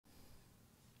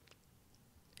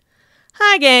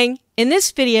Hi gang! In this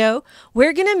video,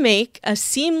 we're going to make a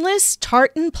seamless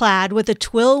tartan plaid with a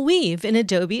twill weave in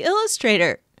Adobe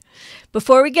Illustrator.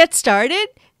 Before we get started,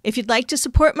 if you'd like to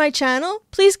support my channel,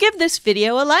 please give this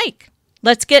video a like.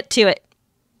 Let's get to it.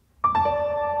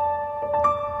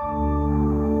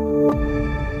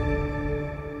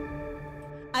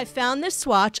 I found this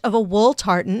swatch of a wool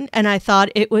tartan and I thought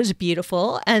it was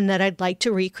beautiful and that I'd like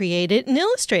to recreate it in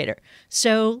Illustrator.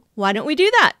 So why don't we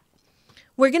do that?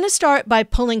 We're going to start by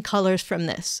pulling colors from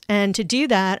this. And to do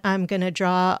that, I'm going to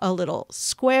draw a little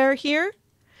square here.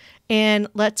 And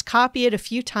let's copy it a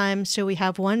few times so we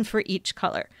have one for each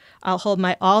color. I'll hold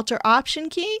my Alt or Option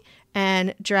key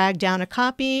and drag down a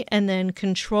copy and then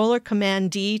Control or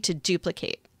Command D to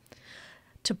duplicate.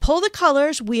 To pull the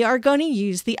colors, we are going to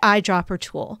use the eyedropper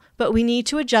tool, but we need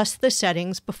to adjust the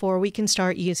settings before we can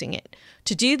start using it.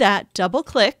 To do that, double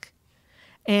click.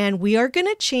 And we are going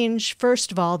to change,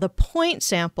 first of all, the point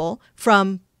sample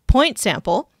from point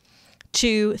sample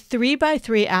to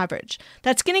 3x3 average.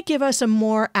 That's going to give us a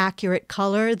more accurate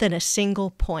color than a single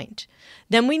point.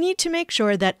 Then we need to make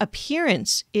sure that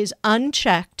appearance is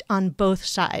unchecked on both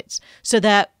sides so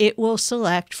that it will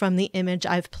select from the image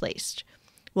I've placed.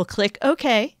 We'll click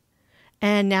OK,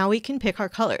 and now we can pick our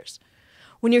colors.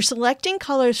 When you're selecting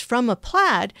colors from a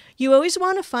plaid, you always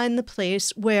want to find the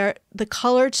place where the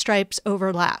colored stripes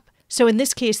overlap. So in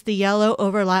this case, the yellow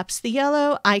overlaps the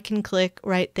yellow. I can click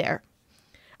right there.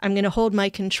 I'm going to hold my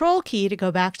Control key to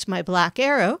go back to my black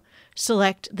arrow,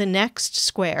 select the next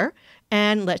square,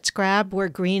 and let's grab where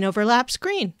green overlaps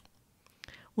green.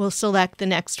 We'll select the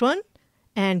next one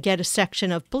and get a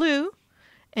section of blue.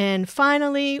 And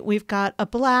finally, we've got a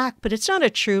black, but it's not a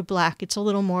true black. It's a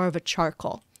little more of a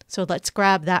charcoal. So let's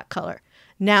grab that color.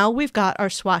 Now we've got our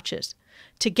swatches.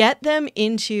 To get them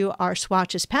into our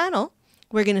swatches panel,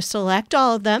 we're going to select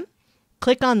all of them,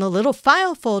 click on the little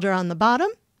file folder on the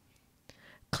bottom,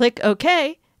 click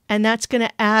OK, and that's going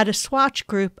to add a swatch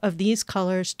group of these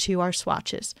colors to our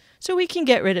swatches. So we can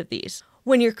get rid of these.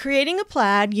 When you're creating a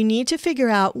plaid, you need to figure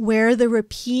out where the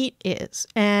repeat is,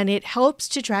 and it helps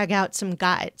to drag out some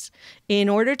guides. In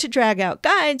order to drag out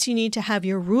guides, you need to have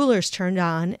your rulers turned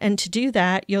on, and to do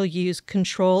that, you'll use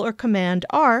Control or Command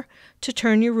R to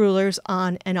turn your rulers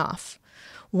on and off.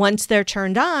 Once they're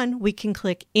turned on, we can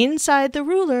click inside the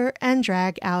ruler and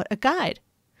drag out a guide.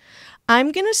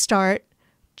 I'm going to start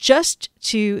just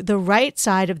to the right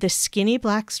side of this skinny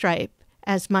black stripe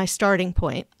as my starting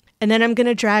point. And then I'm going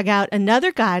to drag out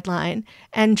another guideline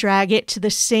and drag it to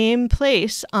the same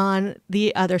place on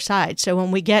the other side. So when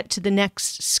we get to the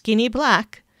next skinny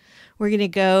black, we're going to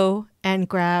go and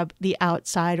grab the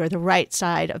outside or the right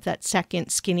side of that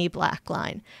second skinny black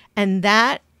line. And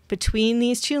that between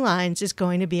these two lines is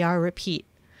going to be our repeat.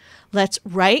 Let's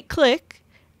right click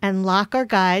and lock our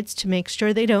guides to make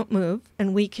sure they don't move,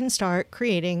 and we can start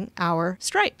creating our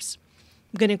stripes.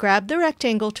 I'm going to grab the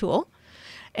rectangle tool.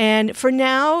 And for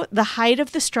now, the height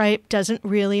of the stripe doesn't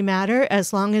really matter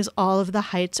as long as all of the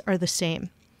heights are the same.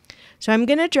 So I'm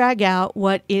going to drag out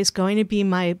what is going to be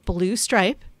my blue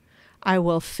stripe. I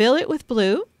will fill it with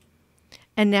blue.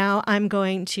 And now I'm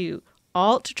going to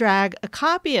Alt drag a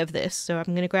copy of this. So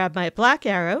I'm going to grab my black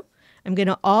arrow. I'm going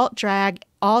to Alt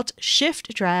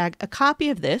Shift drag a copy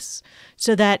of this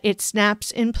so that it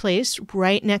snaps in place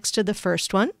right next to the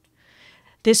first one.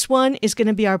 This one is going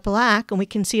to be our black, and we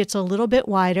can see it's a little bit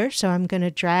wider, so I'm going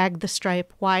to drag the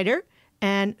stripe wider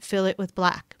and fill it with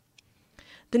black.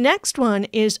 The next one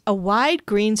is a wide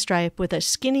green stripe with a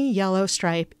skinny yellow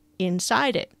stripe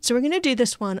inside it. So we're going to do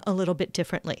this one a little bit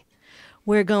differently.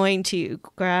 We're going to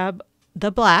grab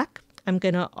the black. I'm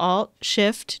going to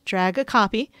Alt-Shift drag a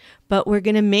copy, but we're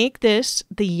going to make this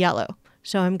the yellow.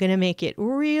 So I'm going to make it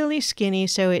really skinny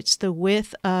so it's the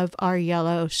width of our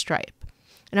yellow stripe.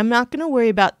 And I'm not going to worry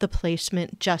about the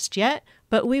placement just yet,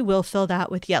 but we will fill that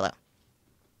with yellow.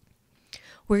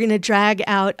 We're going to drag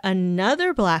out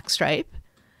another black stripe,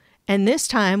 and this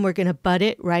time we're going to butt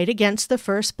it right against the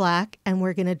first black, and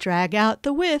we're going to drag out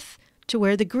the width to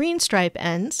where the green stripe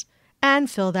ends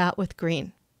and fill that with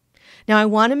green. Now I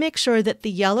want to make sure that the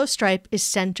yellow stripe is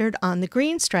centered on the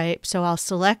green stripe, so I'll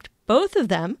select both of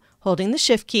them, holding the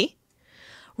Shift key,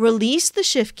 release the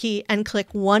Shift key, and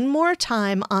click one more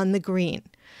time on the green.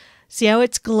 See how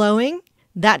it's glowing?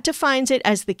 That defines it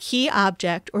as the key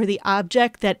object or the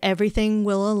object that everything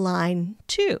will align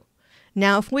to.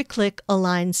 Now if we click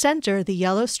Align Center, the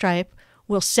yellow stripe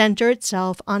will center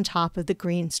itself on top of the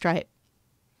green stripe.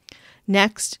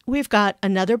 Next, we've got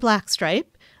another black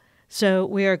stripe. So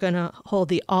we are going to hold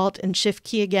the Alt and Shift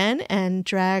key again and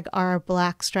drag our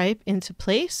black stripe into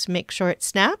place. Make sure it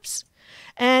snaps.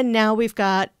 And now we've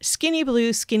got skinny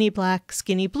blue, skinny black,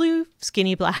 skinny blue,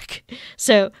 skinny black.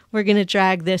 So we're going to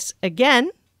drag this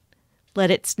again,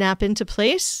 let it snap into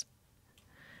place.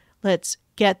 Let's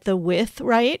get the width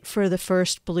right for the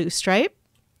first blue stripe,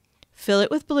 fill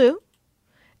it with blue,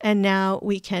 and now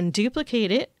we can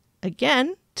duplicate it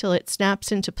again till it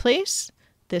snaps into place.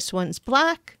 This one's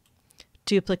black,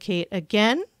 duplicate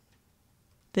again.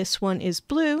 This one is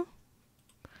blue,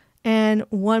 and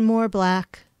one more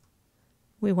black.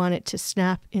 We want it to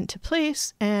snap into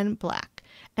place, and black.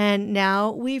 And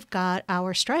now we've got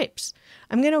our stripes.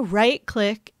 I'm going to right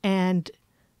click and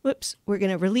we're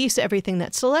going to release everything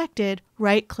that's selected,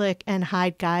 right click and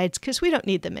hide guides because we don't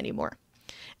need them anymore.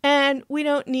 And we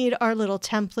don't need our little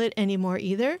template anymore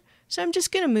either. So I'm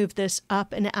just going to move this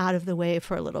up and out of the way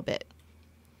for a little bit.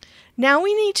 Now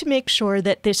we need to make sure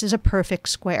that this is a perfect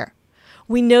square.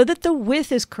 We know that the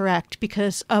width is correct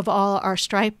because of all our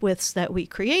stripe widths that we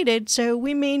created, so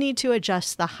we may need to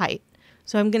adjust the height.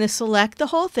 So I'm going to select the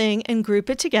whole thing and group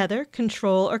it together,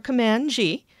 Control or Command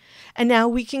G. And now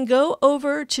we can go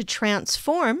over to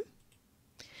Transform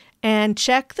and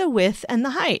check the width and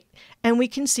the height. And we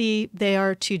can see they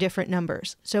are two different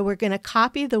numbers. So we're going to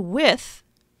copy the width,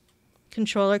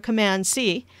 Control or Command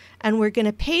C, and we're going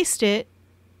to paste it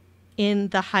in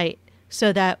the height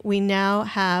so that we now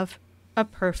have a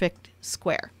perfect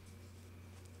square.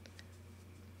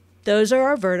 Those are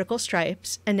our vertical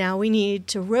stripes, and now we need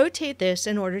to rotate this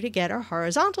in order to get our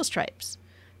horizontal stripes.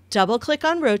 Double click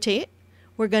on Rotate.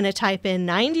 We're going to type in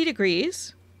 90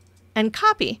 degrees and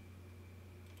copy.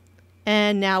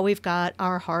 And now we've got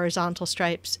our horizontal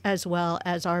stripes as well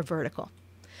as our vertical.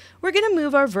 We're going to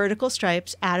move our vertical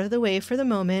stripes out of the way for the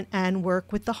moment and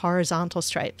work with the horizontal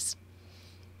stripes.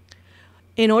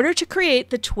 In order to create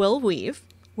the twill weave,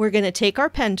 we're going to take our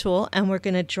pen tool and we're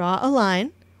going to draw a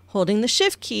line holding the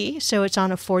Shift key so it's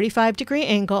on a 45-degree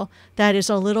angle that is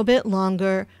a little bit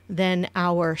longer than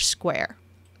our square.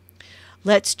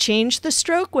 Let's change the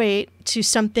stroke weight to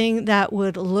something that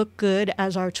would look good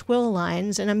as our twill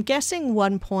lines, and I'm guessing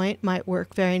 1 point might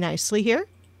work very nicely here.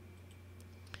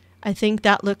 I think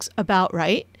that looks about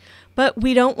right, but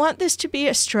we don't want this to be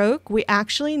a stroke. We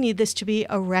actually need this to be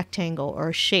a rectangle or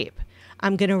a shape.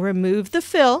 I'm going to remove the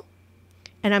fill,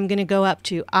 and I'm going to go up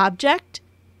to Object,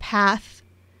 Path,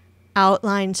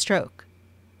 Outline Stroke.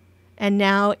 And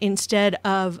now instead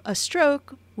of a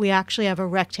stroke, we actually have a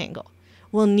rectangle.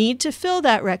 We'll need to fill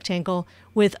that rectangle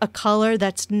with a color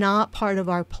that's not part of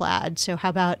our plaid. So how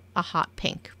about a hot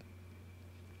pink?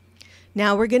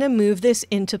 Now we're going to move this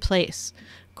into place.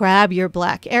 Grab your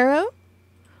black arrow.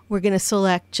 We're going to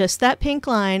select just that pink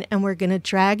line and we're going to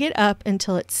drag it up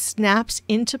until it snaps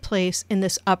into place in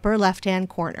this upper left-hand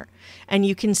corner. And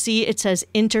you can see it says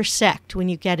intersect when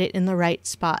you get it in the right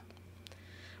spot.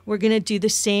 We're going to do the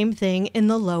same thing in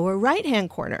the lower right-hand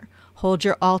corner. Hold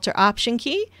your Alt or Option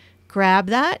key. Grab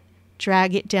that,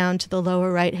 drag it down to the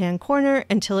lower right-hand corner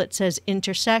until it says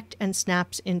intersect and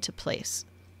snaps into place.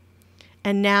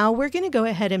 And now we're going to go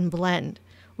ahead and blend.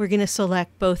 We're going to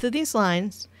select both of these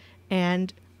lines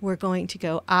and we're going to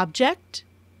go Object,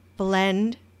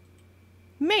 Blend,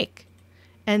 Make.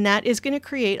 And that is going to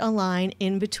create a line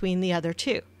in between the other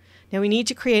two. Now we need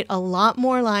to create a lot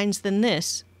more lines than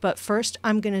this, but first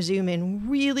I'm going to zoom in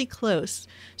really close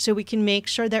so we can make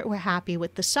sure that we're happy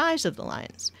with the size of the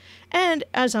lines. And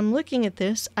as I'm looking at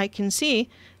this, I can see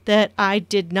that I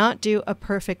did not do a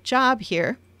perfect job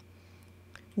here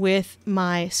with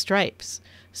my stripes.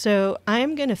 So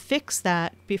I'm going to fix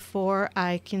that before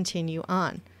I continue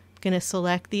on. I'm going to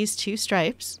select these two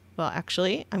stripes. Well,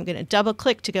 actually, I'm going to double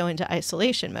click to go into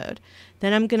isolation mode.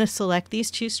 Then I'm going to select these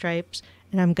two stripes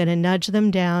and I'm going to nudge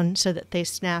them down so that they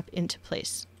snap into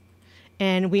place.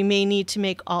 And we may need to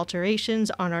make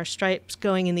alterations on our stripes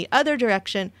going in the other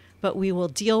direction, but we will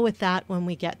deal with that when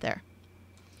we get there.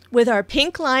 With our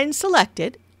pink line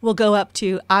selected, we'll go up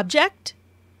to Object,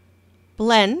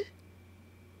 Blend,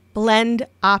 Blend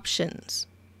Options.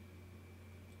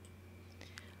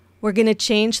 We're going to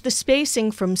change the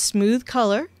spacing from smooth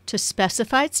color to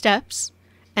specified steps,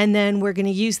 and then we're going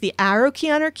to use the arrow key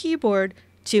on our keyboard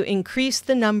to increase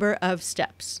the number of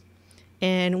steps.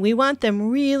 And we want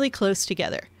them really close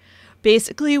together.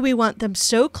 Basically, we want them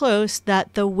so close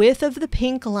that the width of the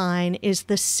pink line is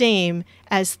the same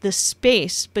as the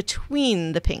space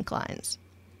between the pink lines.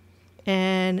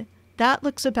 And that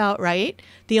looks about right.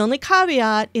 The only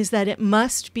caveat is that it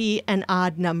must be an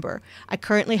odd number. I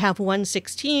currently have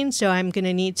 116, so I'm going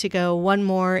to need to go one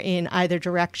more in either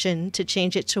direction to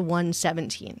change it to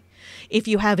 117. If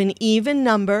you have an even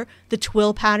number, the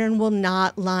twill pattern will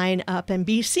not line up and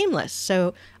be seamless.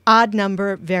 So odd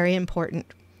number, very important.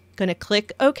 Going to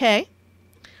click OK.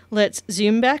 Let's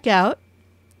zoom back out.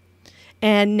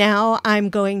 And now I'm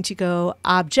going to go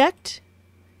Object,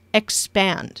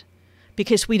 Expand,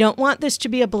 because we don't want this to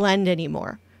be a blend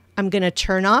anymore. I'm going to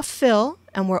turn off Fill,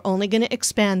 and we're only going to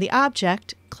expand the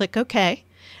object. Click OK.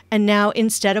 And now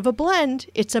instead of a blend,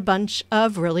 it's a bunch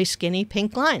of really skinny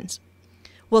pink lines.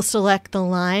 We'll select the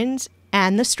lines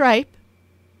and the stripe.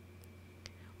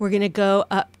 We're going to go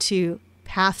up to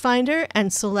Pathfinder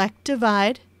and select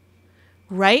Divide.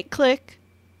 Right-click,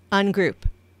 Ungroup.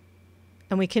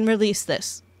 And we can release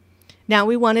this. Now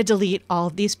we want to delete all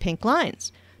of these pink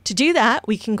lines. To do that,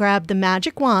 we can grab the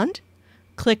magic wand,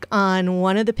 click on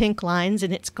one of the pink lines,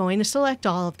 and it's going to select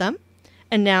all of them.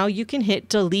 And now you can hit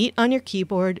Delete on your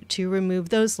keyboard to remove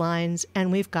those lines,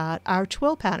 and we've got our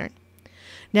twill pattern.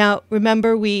 Now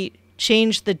remember, we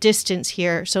changed the distance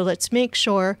here, so let's make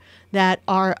sure that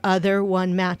our other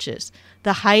one matches.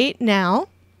 The height now,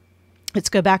 let's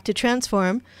go back to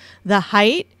transform. The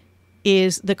height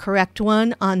is the correct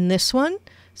one on this one.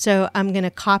 So I'm going to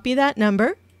copy that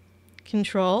number,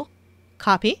 Control,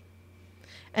 copy.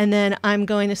 And then I'm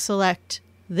going to select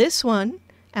this one,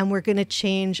 and we're going to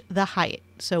change the height.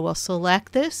 So we'll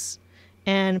select this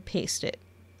and paste it.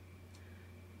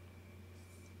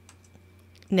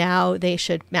 Now they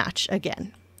should match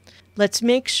again. Let's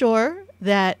make sure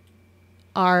that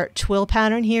our twill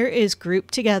pattern here is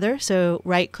grouped together. So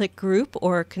right-click Group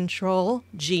or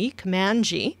Control-G,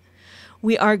 Command-G.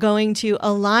 We are going to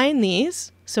align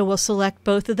these. So we'll select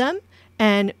both of them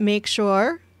and make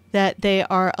sure that they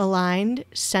are aligned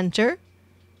center,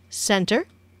 center.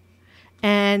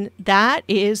 And that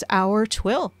is our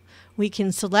twill. We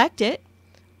can select it,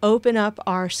 open up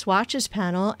our swatches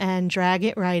panel, and drag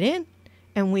it right in.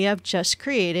 And we have just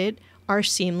created our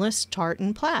seamless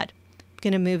tartan plaid. I'm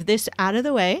going to move this out of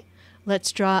the way.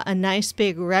 Let's draw a nice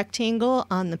big rectangle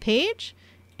on the page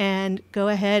and go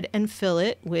ahead and fill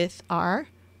it with our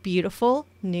beautiful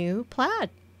new plaid.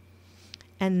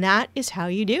 And that is how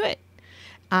you do it.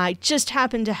 I just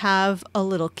happen to have a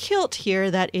little kilt here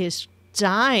that is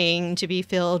dying to be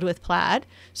filled with plaid.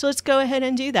 So let's go ahead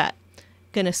and do that.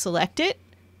 Going to select it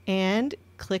and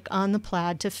click on the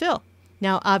plaid to fill.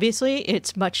 Now, obviously,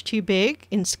 it's much too big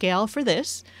in scale for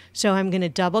this. So I'm going to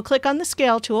double click on the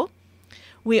scale tool.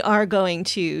 We are going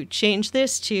to change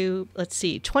this to, let's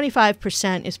see,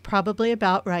 25% is probably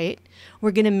about right.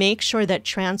 We're going to make sure that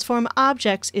Transform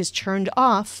Objects is turned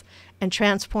off and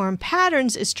Transform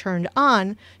Patterns is turned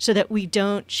on so that we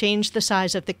don't change the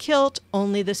size of the kilt,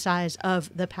 only the size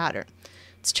of the pattern.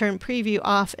 Let's turn Preview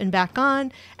off and back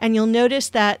on, and you'll notice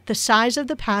that the size of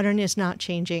the pattern is not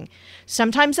changing.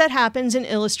 Sometimes that happens in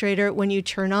Illustrator when you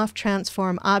turn off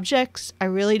Transform Objects. I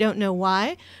really don't know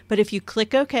why, but if you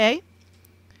click OK,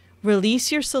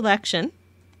 release your selection.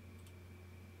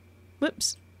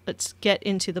 Whoops, let's get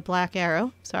into the black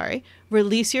arrow, sorry.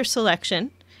 Release your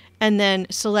selection and then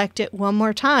select it one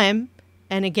more time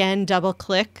and again double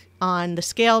click on the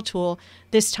scale tool.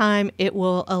 This time it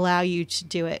will allow you to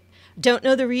do it. Don't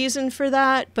know the reason for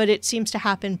that, but it seems to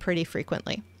happen pretty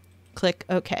frequently. Click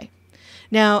OK.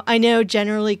 Now I know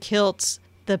generally kilts,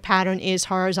 the pattern is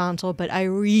horizontal, but I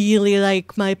really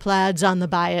like my plaids on the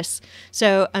bias.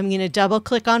 So I'm going to double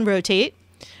click on rotate.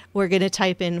 We're going to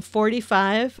type in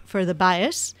 45 for the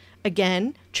bias.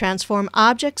 Again, Transform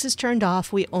Objects is turned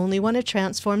off. We only want to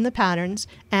transform the patterns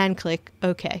and click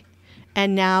OK.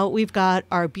 And now we've got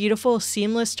our beautiful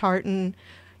seamless tartan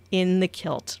in the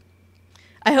kilt.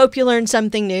 I hope you learned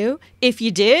something new. If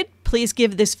you did, please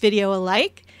give this video a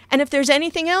like. And if there's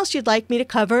anything else you'd like me to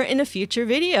cover in a future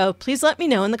video, please let me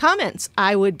know in the comments.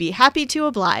 I would be happy to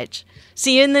oblige.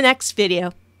 See you in the next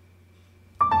video.